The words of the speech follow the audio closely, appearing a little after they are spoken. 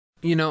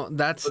You know,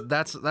 that's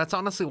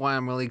honestly why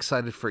I'm really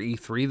excited for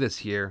E3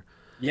 this year.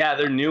 Yeah,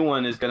 their new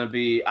one is going to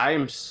be. I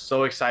am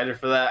so excited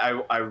for that.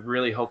 I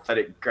really hope that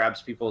it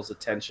grabs people's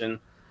attention,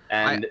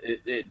 and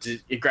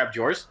it grabbed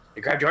yours.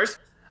 It grabbed yours.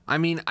 I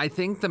mean, I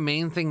think the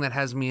main thing that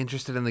has me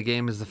interested in the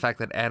game is the fact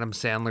that Adam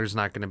Sandler's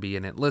not going to be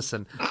in it.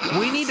 Listen,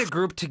 we need to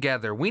group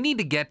together. We need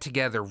to get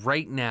together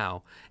right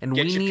now, and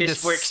we need to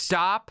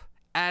stop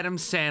Adam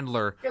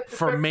Sandler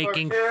for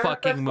making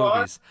fucking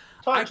movies.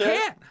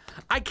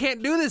 I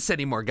can't do this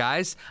anymore,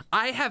 guys.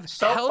 I have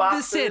held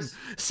this in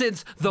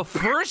since the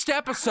first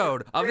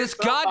episode of this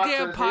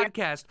goddamn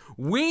podcast.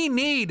 We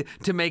need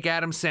to make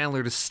Adam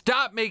Sandler to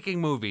stop making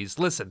movies.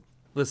 Listen.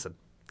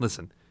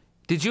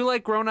 Did you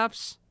like Grown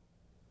Ups?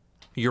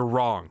 You're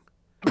wrong.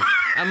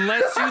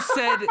 Unless you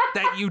said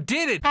that you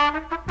didn't.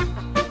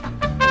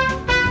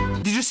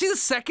 Did you see the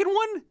second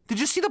one? Did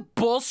you see the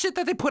bullshit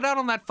that they put out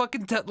on that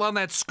fucking on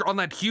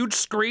that huge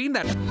screen?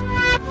 That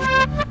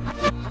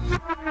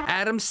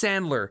Adam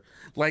Sandler,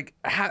 like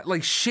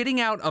shitting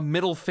out a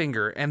middle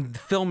finger and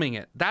filming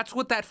it. That's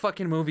what that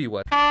fucking movie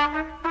was.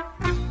 I'm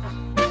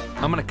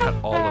gonna cut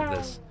all of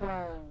this.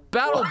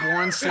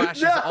 Battleborn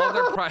slashes all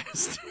their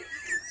price.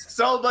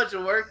 So much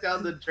work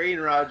down the drain,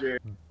 Roger.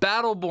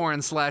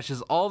 Battleborn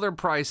slashes all their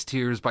price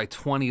tiers by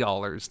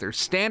 $20. Their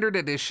standard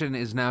edition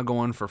is now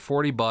going for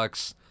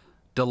 $40.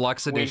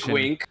 Deluxe edition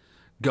wink.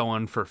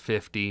 Going for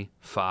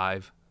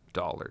 $55.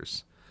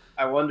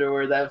 I wonder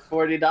where that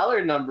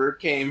 $40 number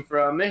came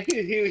from.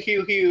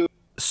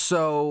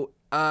 So,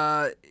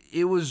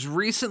 it was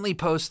recently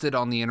posted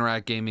on the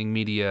Interact Gaming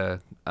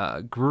Media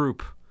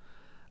group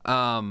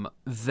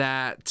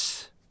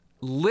that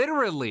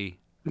literally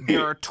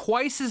there are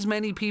twice as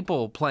many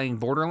people playing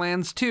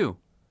Borderlands 2.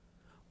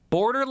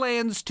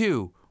 Borderlands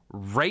 2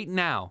 right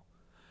now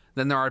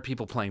than there are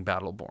people playing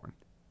Battleborn.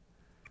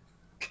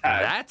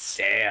 That's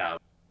damn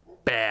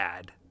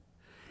bad.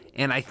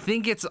 And I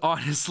think it's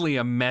honestly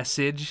a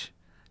message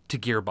to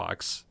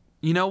Gearbox.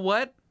 You know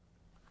what?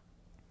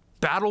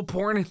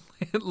 Battleborn,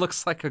 it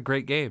looks like a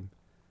great game.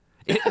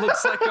 It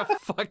looks like a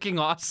fucking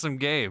awesome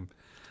game.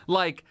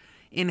 Like,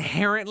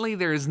 inherently,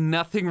 there is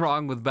nothing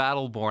wrong with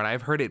Battleborn.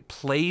 I've heard it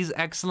plays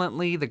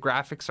excellently. The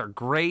graphics are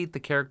great. The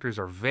characters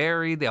are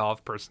varied. They all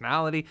have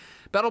personality.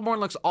 Battleborn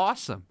looks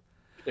awesome.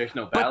 There's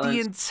no balance. But the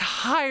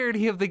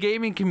entirety of the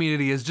gaming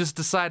community has just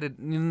decided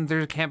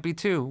there can't be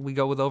two. We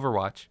go with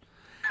Overwatch.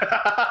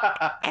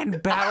 And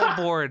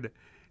Battleborn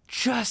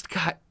just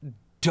got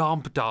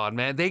dumped on,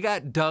 man. They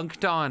got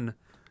dunked on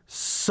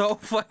so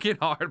fucking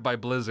hard by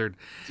Blizzard.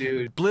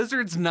 Dude.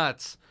 Blizzard's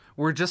nuts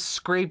were just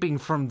scraping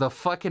from the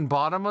fucking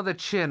bottom of the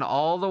chin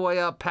all the way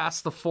up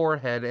past the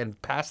forehead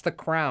and past the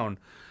crown.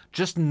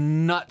 Just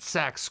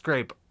nutsack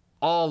scrape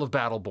all of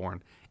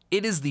Battleborn.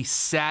 It is the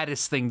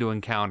saddest thing to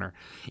encounter.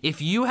 If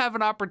you have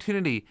an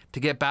opportunity to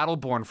get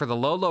Battleborn for the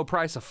low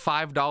price of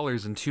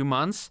 $5 in 2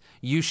 months,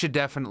 you should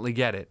definitely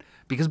get it.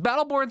 Because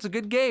Battleborn's a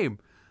good game.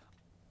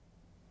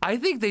 I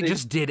think they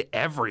just did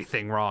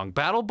everything wrong.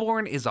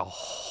 Battleborn is a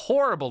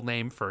horrible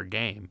name for a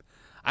game.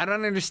 I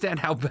don't understand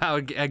how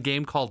a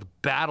game called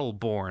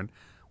Battleborn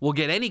will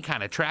get any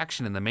kind of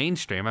traction in the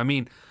mainstream. I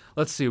mean,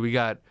 let's see, we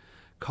got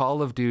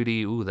Call of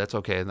Duty. Ooh, that's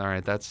okay. All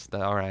right,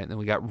 all right. Then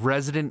we got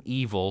Resident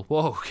Evil.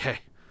 Whoa, okay.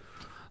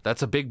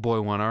 That's a big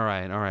boy one. All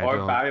right. Or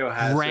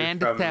Biohazard.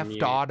 Grand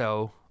Theft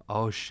Auto.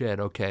 Oh shit.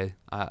 Okay.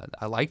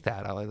 I like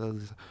that. I like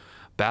those.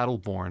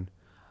 Battleborn.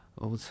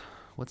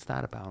 What's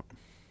that about?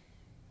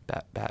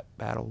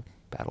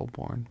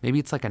 Battleborn. Maybe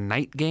it's like a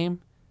night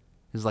game.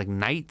 Is like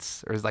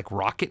Knights or is like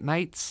Rocket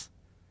Knights?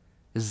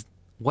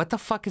 What the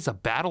fuck is a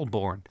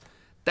Battleborn?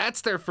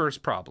 That's their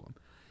first problem.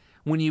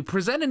 When you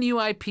present a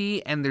new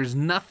IP and there's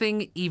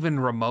nothing even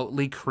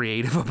remotely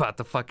creative about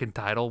the fucking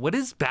title, what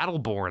is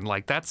Battleborn?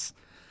 Like that's.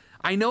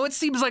 I know it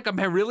seems like I'm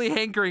really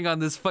hankering on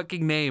this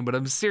fucking name, but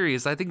I'm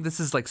serious. I think this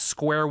is like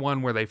square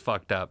one where they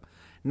fucked up.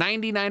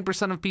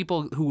 99% of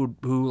people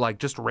who like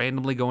just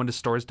randomly go into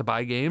stores to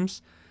buy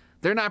games,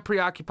 they're not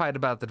preoccupied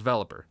about the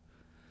developer.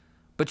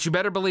 But you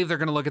better believe they're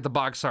going to look at the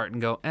box art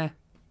and go, eh.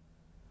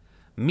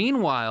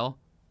 Meanwhile,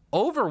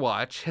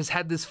 Overwatch has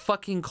had this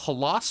fucking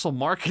colossal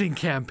marketing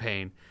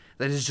campaign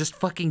that has just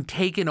fucking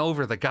taken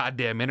over the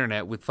goddamn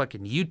internet with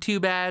fucking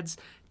YouTube ads,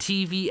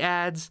 TV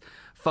ads,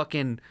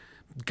 fucking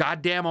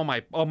goddamn on my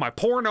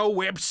porno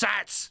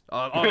websites,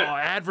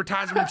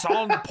 advertisements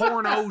on the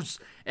pornos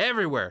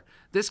everywhere.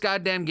 This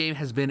goddamn game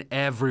has been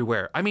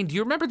everywhere. I mean, do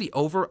you remember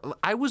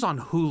I was on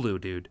Hulu,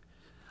 dude.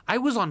 I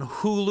was on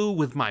Hulu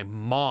with my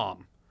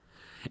mom.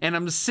 And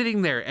I'm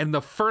sitting there and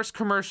the first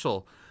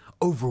commercial,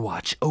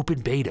 Overwatch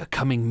open beta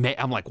coming May.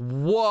 I'm like,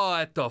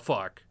 what the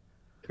fuck?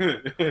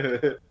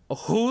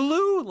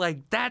 Hulu?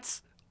 Like,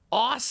 that's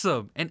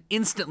awesome. And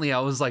instantly I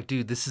was like,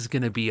 dude, this is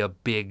going to be a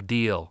big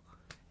deal.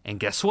 And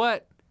guess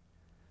what?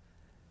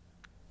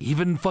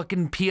 Even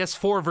fucking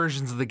PS4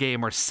 versions of the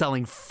game are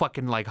selling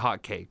fucking like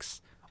hotcakes.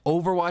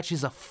 Overwatch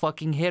is a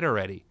fucking hit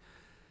already.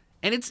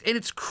 And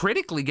it's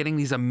critically getting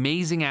these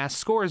amazing ass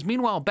scores.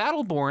 Meanwhile,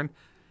 Battleborn,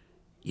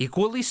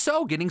 equally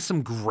so, getting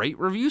some great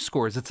review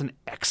scores. It's an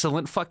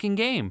excellent fucking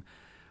game.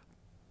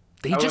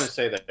 I wouldn't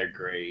say that they're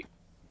great.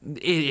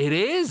 It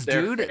is,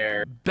 They're dude.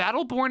 fair.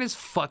 Battleborn is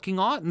fucking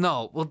on.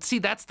 No, well, see,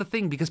 that's the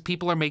thing, because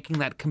people are making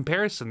that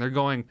comparison. They're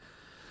going,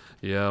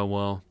 yeah,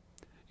 well,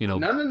 you know,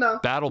 No.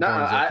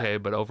 Battleborn's okay,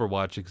 but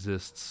Overwatch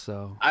exists,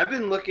 so. I've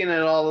been looking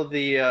at all of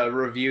the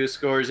review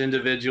scores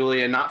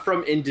individually, and not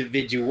from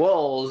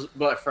individuals,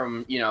 but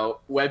from, you know,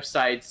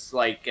 websites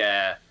like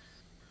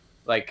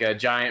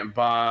Giant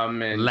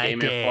Bomb and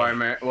Game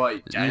Informer. Well,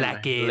 the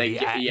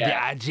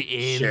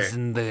IGNs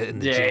and the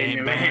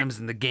Giant Bombs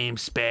and the Game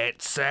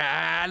Spats.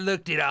 I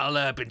looked it all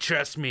up, and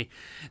trust me,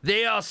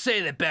 they all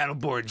say that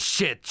Battleborn's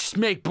shit. Just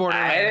make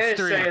Borderlands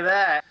 3. I didn't say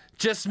that.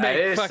 Just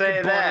make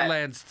fucking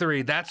Borderlands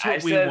 3. That's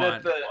what we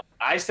want.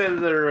 I said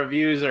that the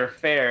reviews are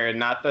fair,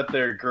 not that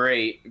they're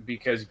great,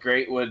 because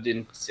great would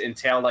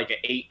entail like an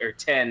 8 or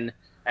 10,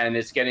 and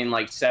it's getting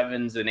like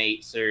 7s and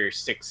 8s or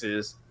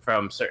 6s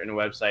from certain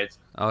websites.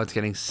 Oh, it's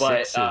getting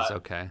 6s.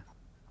 Okay.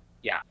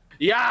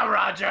 Yeah,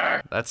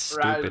 Roger. That's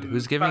stupid.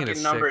 Who's giving it a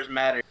 6? Numbers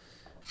matter.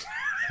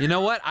 You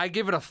know what? I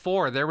give it a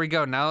 4. There we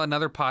go. Now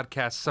another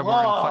podcast somewhere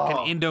in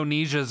fucking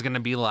Indonesia is gonna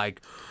be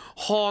like,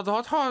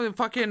 oh,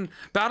 fucking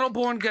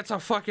Battleborn gets a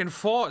fucking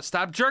 4.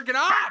 Stop jerking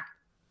off!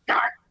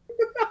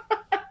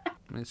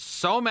 I'm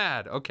so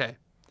mad. Okay.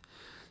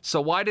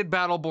 So why did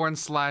Battleborn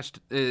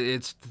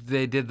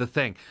they did the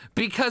thing?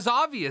 Because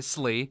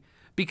obviously,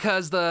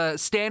 because the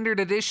standard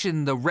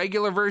edition, the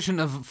regular version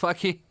of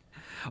fucking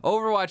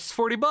Overwatch is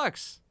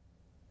 $40.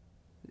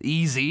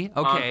 Easy. Okay.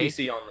 On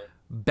PC only.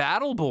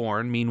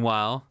 Battleborn,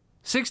 meanwhile,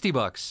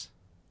 $60.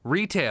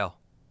 Retail.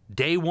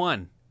 Day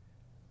one.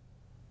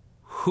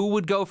 Who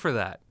would go for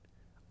that?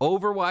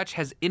 Overwatch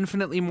has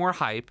infinitely more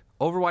hype.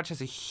 Overwatch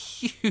has a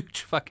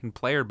huge fucking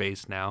player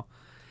base now.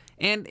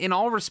 And in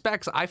all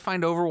respects, I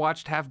find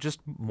Overwatch to have just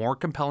more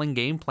compelling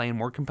gameplay and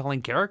more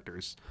compelling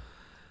characters.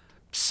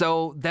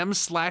 So them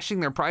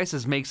slashing their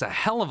prices makes a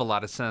hell of a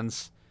lot of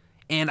sense.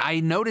 And I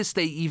noticed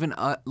they even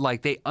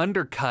they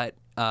undercut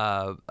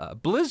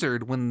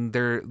Blizzard when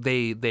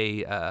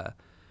they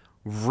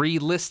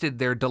relisted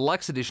their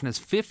deluxe edition as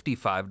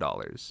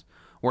 $55,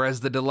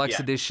 whereas the deluxe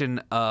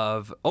edition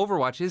of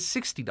Overwatch is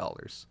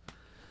 $60.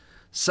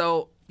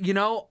 So, you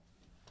know,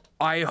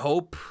 I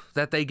hope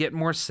that they get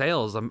more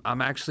sales.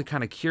 I'm actually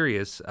kind of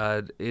curious.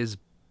 Is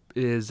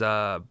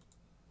Battleborn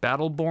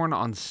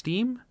on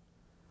Steam?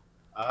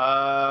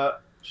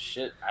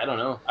 Shit, I don't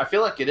know. I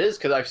feel like it is,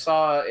 because I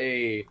saw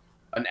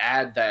an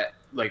ad that,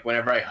 like,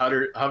 whenever I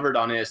hovered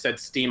on it, it said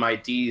Steam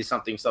ID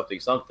something.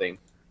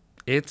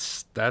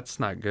 That's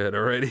not good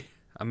already.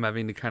 I'm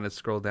having to kind of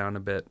scroll down a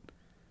bit.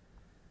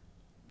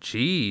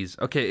 Jeez.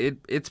 Okay,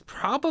 it's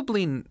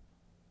probably...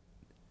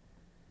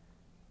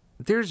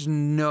 There's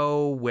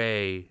no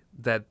way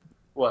that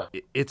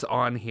it's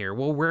on here.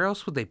 Well, where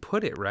else would they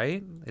put it,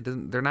 right? It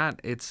doesn't. They're not.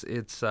 It's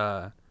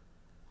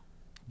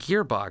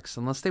Gearbox,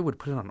 unless they would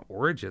put it on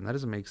Origin. That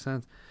doesn't make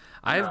sense.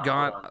 I've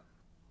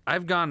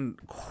gone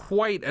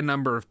quite a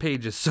number of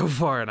pages so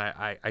far, and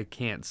I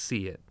can't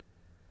see it.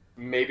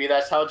 Maybe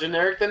that's how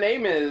generic the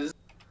name is.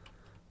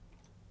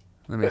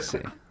 Let me see.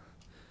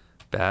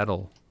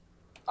 Battle.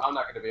 I'm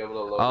not going to be able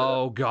to load it.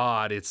 Oh,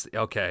 God. It's...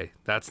 Okay.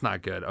 That's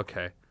not good.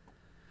 Okay.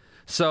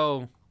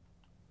 So,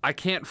 I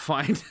can't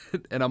find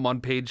it, and I'm on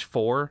page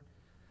 4.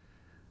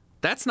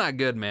 That's not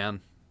good,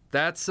 man.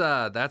 That's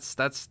kind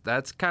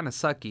of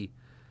sucky.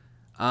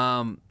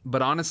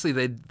 But honestly,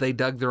 they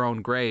dug their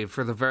own grave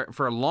for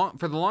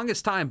the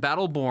longest time.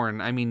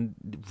 Battleborn, I mean,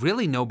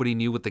 really nobody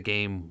knew what the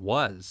game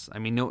was. I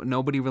mean,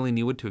 nobody really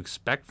knew what to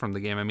expect from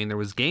the game. I mean, there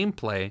was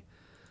gameplay,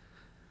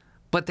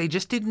 but they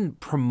just didn't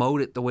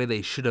promote it the way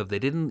they should have. They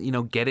didn't,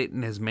 get it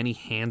in as many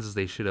hands as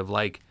they should have.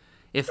 Like,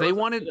 if they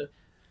want,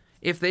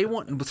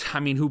 I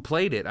mean, who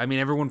played it? I mean,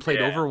 everyone played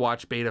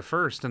Overwatch beta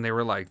first, and they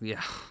were like,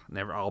 yeah,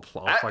 never, I'll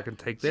fucking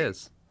take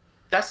this.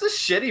 That's the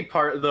shitty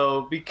part,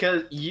 though,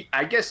 because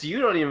I guess you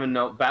don't even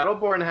know.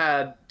 Battleborn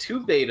had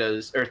 2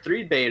 betas or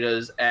 3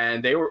 betas,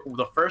 and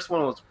the first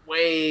one was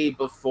way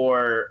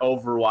before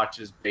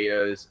Overwatch's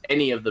betas,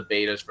 any of the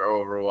betas for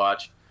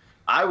Overwatch.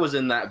 I was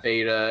in that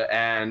beta,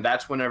 and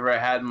that's whenever I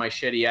had my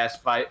shitty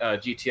ass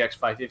GTX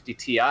 550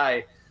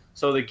 Ti.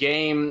 So the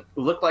game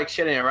looked like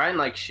shit and it ran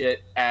like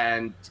shit,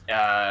 and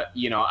I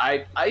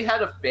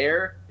had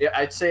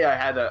I'd say I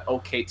had an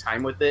okay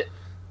time with it,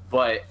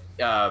 but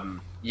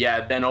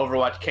yeah, then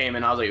Overwatch came,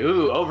 and I was like,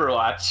 ooh,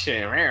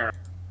 Overwatch.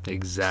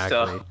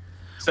 Exactly.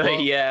 So well,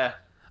 yeah.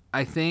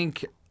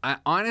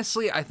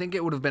 Honestly, I think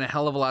it would have been a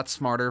hell of a lot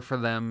smarter for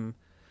them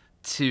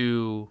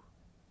to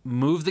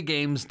move the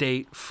game's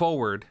date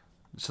forward,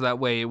 so that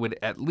way it would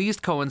at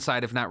least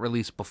coincide, if not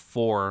release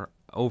before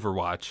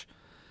Overwatch.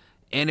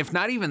 And if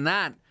not even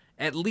that,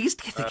 at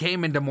least get the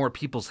game into more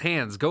people's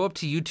hands. Go up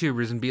to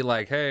YouTubers and be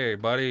like, hey,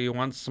 buddy, you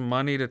want some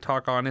money to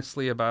talk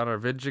honestly about our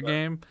video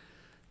game?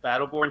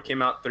 Battleborn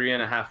came out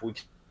 3.5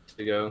 weeks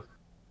ago.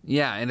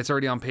 Yeah, and it's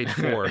already on page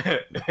 4.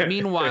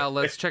 Meanwhile,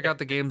 let's check out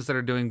the games that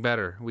are doing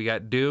better. We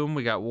got Doom,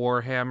 we got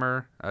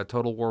Warhammer,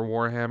 Total War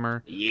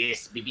Warhammer.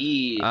 Yes,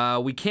 baby.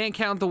 We can't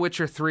count The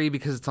Witcher 3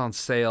 because it's on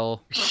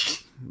sale,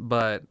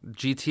 but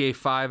GTA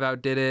 5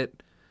 outdid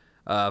it.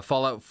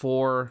 Fallout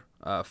 4,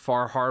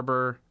 Far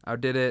Harbor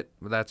outdid it.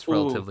 That's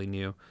relatively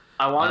new.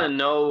 I want to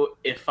know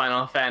if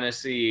Final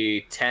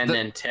Fantasy X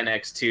and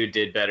 10X2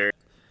 did better.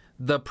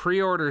 The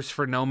pre-orders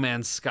for No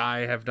Man's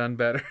Sky have done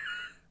better.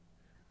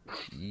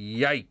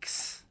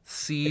 Yikes.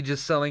 Siege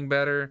is selling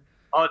better.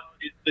 Oh,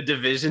 is The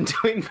Division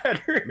doing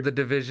better? The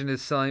Division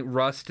is selling...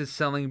 Rust is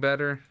selling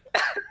better.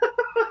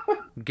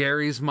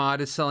 Gary's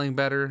Mod is selling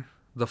better.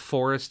 The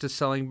Forest is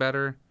selling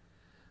better.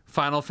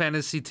 Final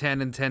Fantasy X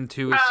and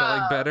X-2 is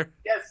selling better.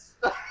 Yes.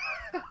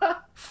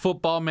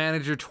 Football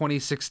Manager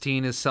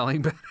 2016 is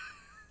selling better.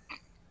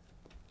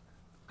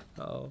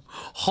 Oh.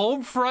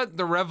 Homefront: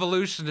 The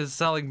Revolution is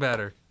selling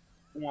better.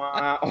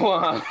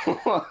 Wow.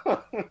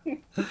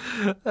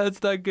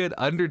 That's not good.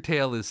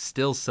 Undertale is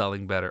still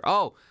selling better.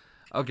 Oh,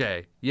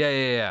 okay.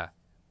 Yeah.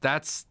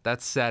 That's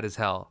sad as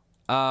hell.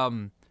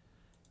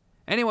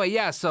 Anyway,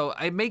 yeah, so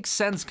it makes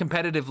sense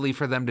competitively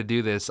for them to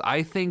do this.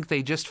 I think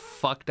they just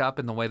fucked up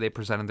in the way they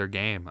presented their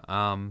game.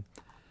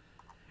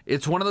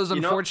 It's one of those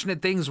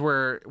unfortunate things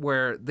where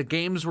the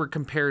games were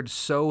compared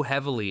so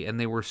heavily and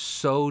they were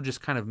so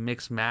just kind of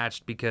mixed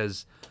matched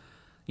because,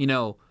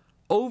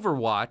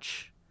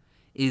 Overwatch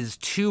is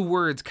two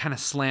words kind of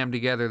slammed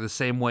together the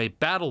same way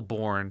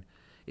Battleborn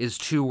is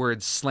two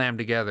words slammed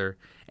together.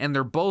 And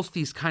they're both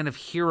these kind of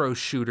hero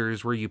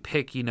shooters where you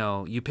pick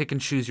and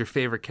choose your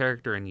favorite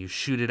character and you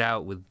shoot it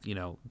out with,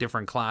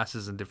 different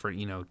classes and different,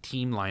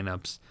 team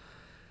lineups.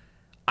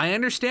 I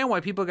understand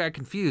why people got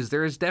confused.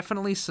 There is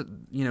definitely,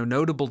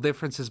 notable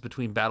differences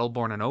between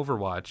Battleborn and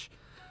Overwatch,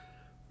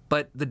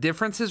 but the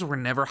differences were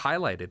never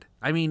highlighted.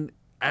 I mean,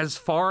 as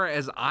far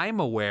as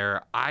I'm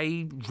aware,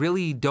 I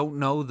really don't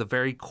know the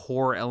very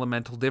core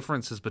elemental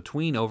differences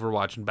between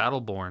Overwatch and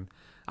Battleborn.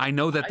 I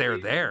know that they're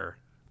there.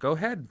 Go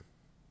ahead.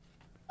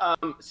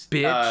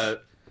 Bitch.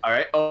 All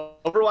right.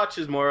 Overwatch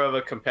is more of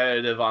a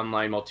competitive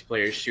online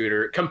multiplayer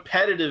shooter.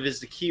 Competitive is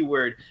the key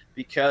word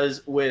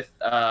because with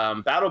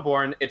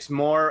Battleborn, it's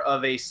more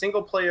of a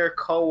single-player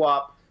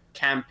co-op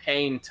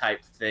campaign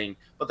type thing.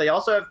 But they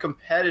also have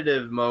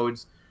competitive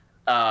modes,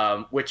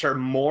 which are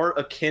more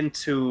akin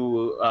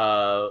to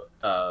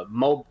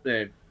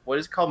what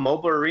is it called?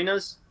 MOBA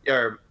arenas?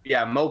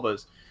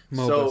 MOBAs.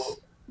 So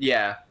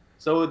yeah.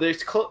 So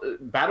there's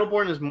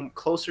Battleborn is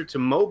closer to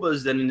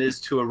MOBAs than it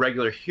is to a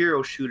regular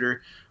hero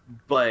shooter,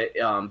 but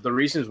the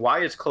reasons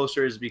why it's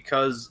closer is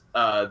because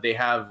they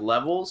have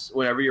levels.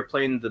 Whenever you're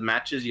playing the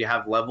matches, you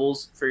have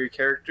levels for your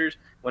characters.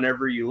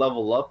 Whenever you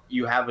level up,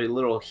 you have a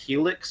little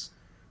helix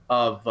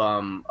of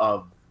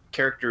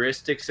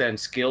characteristics and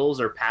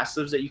skills or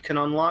passives that you can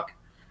unlock.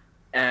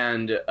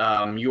 And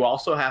you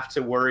also have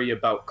to worry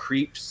about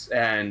creeps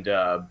and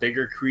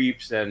bigger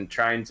creeps and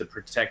trying to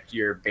protect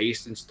your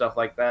base and stuff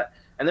like that.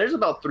 And there's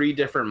about 3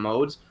 different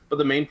modes, but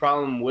the main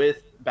problem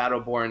with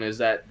Battleborn is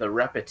that the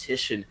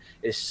repetition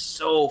is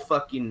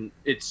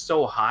it's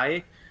so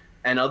high.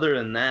 And other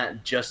than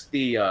that, just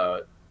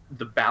the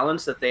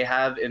balance that they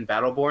have in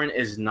Battleborn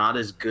is not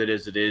as good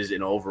as it is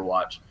in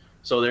Overwatch.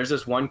 So there's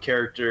this one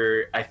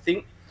character, I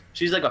think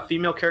she's like a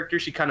female character,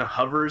 she kind of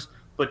hovers,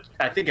 but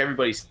I think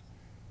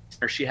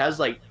she has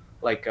like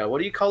what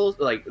do you call those?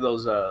 Like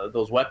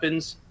those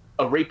weapons?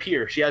 A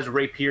rapier. She has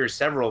rapiers,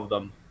 several of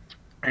them.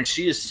 And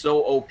she is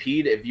so OP'd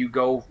if you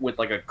go with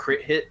like a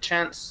crit hit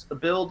chance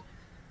build.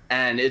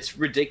 And it's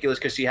ridiculous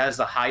because she has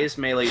the highest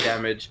melee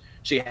damage,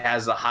 she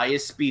has the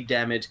highest speed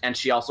damage, and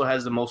she also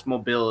has the most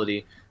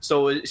mobility.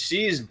 So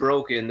she's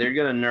broken. They're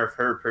going to nerf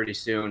her pretty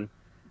soon.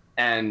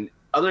 And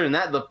other than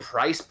that, the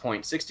price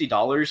point,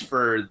 $60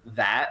 for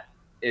that,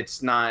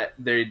 it's not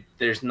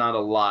there's not a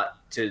lot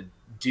to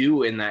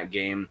do in that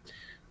game.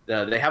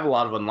 They have a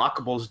lot of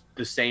unlockables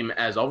the same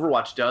as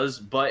Overwatch does,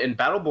 but in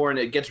Battleborn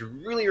it gets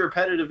really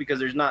repetitive because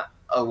there's not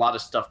a lot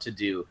of stuff to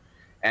do,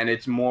 and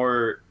it's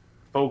more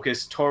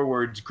focused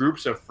towards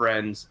groups of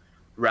friends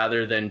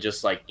rather than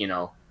just like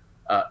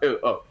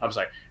I'm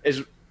sorry,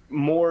 is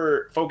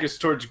more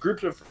focused towards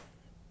groups of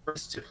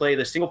friends to play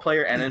the single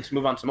player and then to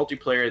move on to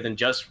multiplayer than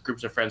just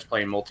groups of friends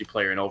playing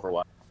multiplayer in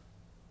Overwatch.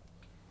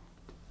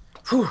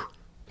 Whew.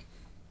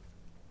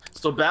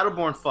 So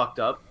Battleborn fucked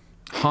up.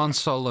 Han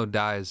Solo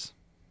dies.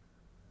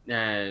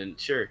 And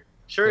sure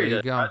there he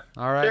you does. Go.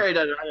 All right. Sure he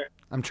does.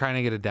 I'm trying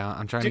to get it down.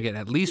 I'm trying to get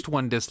at least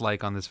 1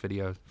 dislike on this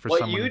video for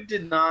what someone. You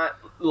did not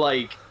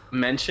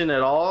mention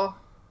at all,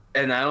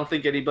 and I don't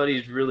think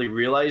anybody's really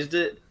realized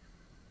it.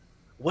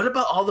 What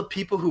about all the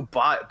people who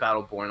bought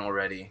Battleborn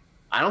already?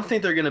 I don't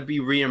think they're gonna be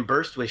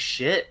reimbursed with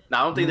shit.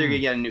 I don't think they're gonna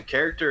get a new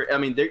character. I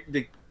mean,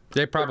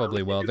 they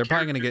probably will. They're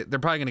probably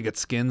gonna get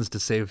skins to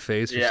save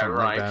face or something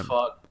like that.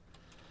 Fuck.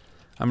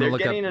 They're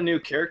getting a new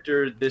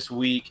character this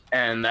week,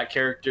 and that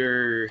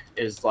character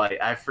is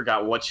I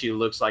forgot what she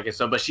looks like and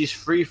stuff, but she's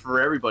free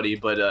for everybody.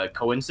 But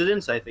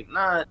coincidence? I think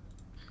not,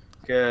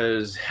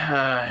 because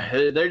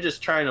they're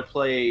just trying to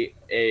play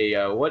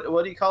a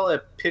what do you call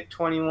it? Pick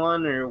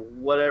 21 or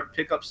whatever,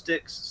 pick up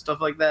sticks, stuff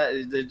like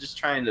that. They're just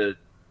trying to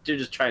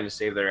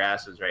save their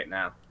asses right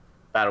now.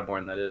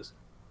 Battleborn, that is.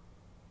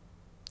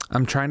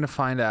 I'm trying to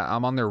find out.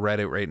 I'm on their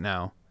Reddit right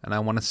now, and I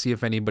want to see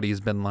if anybody's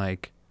been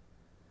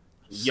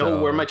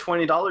Yo, where my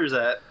 $20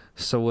 at?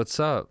 So what's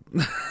up?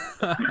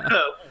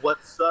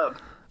 What's up?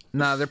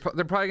 Nah, they're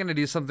probably gonna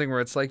do something where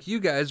it's like, you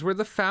guys were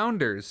the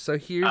founders, so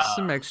here's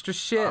some extra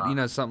shit, you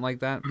know, something like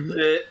that.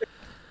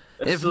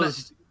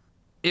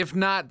 If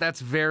not,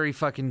 that's very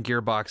fucking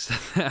Gearbox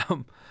to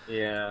them.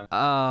 Yeah.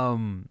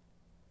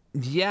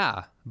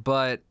 Yeah,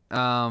 but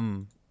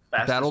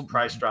Fastest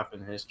price drop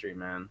in history,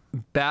 man.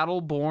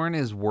 Battleborn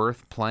is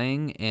worth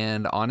playing,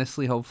 and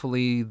honestly,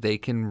 hopefully they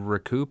can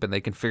recoup and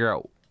they can figure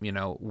out, you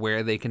know,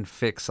 where they can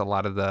fix a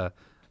lot of the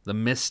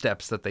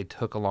missteps that they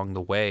took along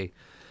the way.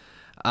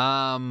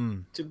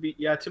 To be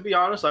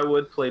honest, I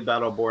would play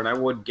Battleborn. I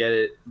would get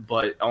it,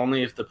 but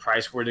only if the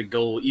price were to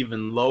go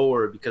even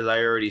lower, because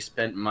I already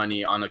spent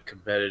money on a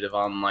competitive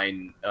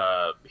online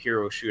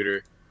hero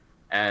shooter,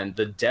 and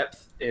the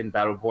depth in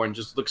Battleborn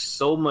just looks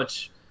so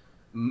much.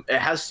 It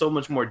has so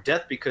much more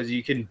depth because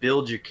you can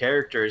build your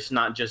character. It's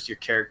not just your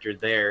character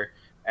there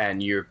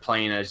and you're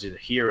playing as a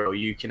hero.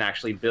 You can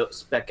actually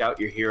spec out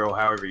your hero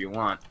however you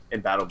want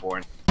in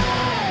Battleborn.